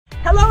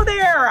Hello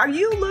there! Are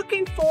you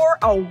looking for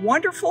a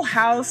wonderful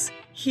house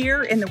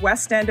here in the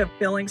west end of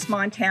Billings,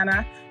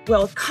 Montana?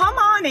 Well, come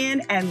on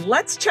in and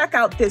let's check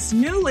out this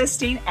new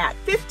listing at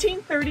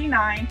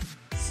 1539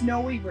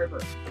 Snowy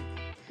River.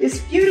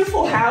 This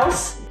beautiful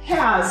house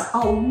has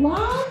a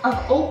lot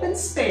of open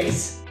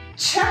space.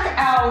 Check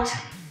out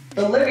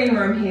the living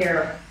room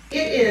here.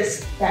 It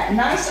is that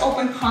nice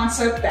open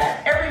concept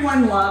that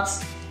everyone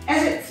loves,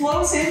 and it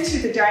flows into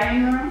the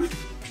dining room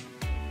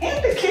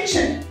and the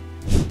kitchen.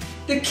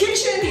 The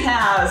kitchen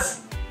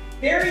has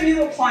very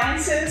new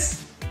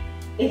appliances.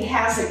 It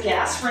has a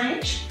gas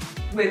range,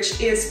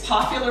 which is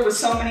popular with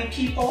so many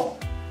people,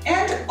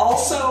 and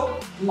also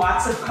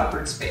lots of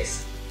cupboard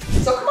space.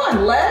 So come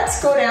on,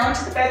 let's go down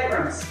to the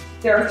bedrooms.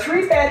 There are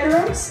 3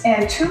 bedrooms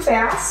and 2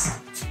 baths,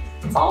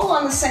 all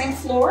on the same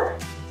floor.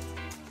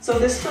 So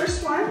this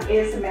first one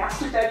is the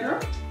master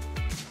bedroom.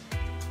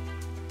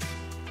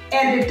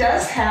 And it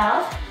does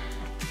have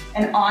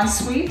an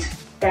ensuite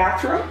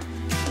bathroom.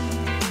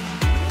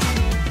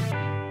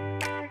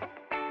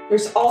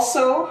 There's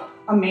also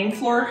a main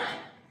floor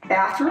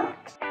bathroom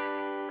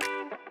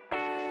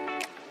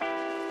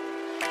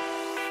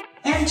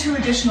and 2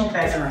 additional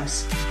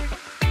bedrooms.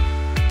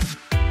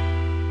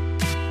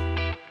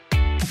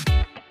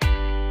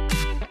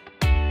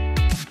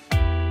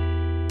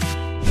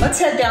 Let's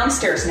head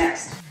downstairs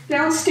next.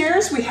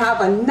 Downstairs we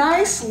have a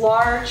nice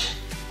large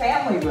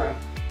family room.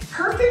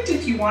 Perfect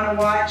if you want to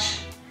watch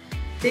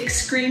big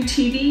screen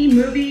TV,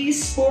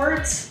 movies,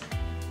 sports.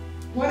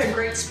 What a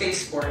great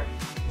space for it.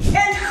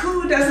 And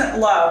who doesn't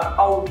love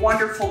a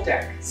wonderful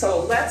deck?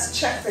 So let's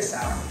check this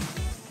out.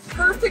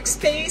 Perfect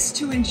space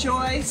to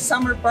enjoy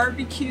summer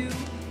barbecue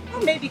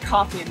or maybe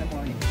coffee in the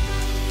morning.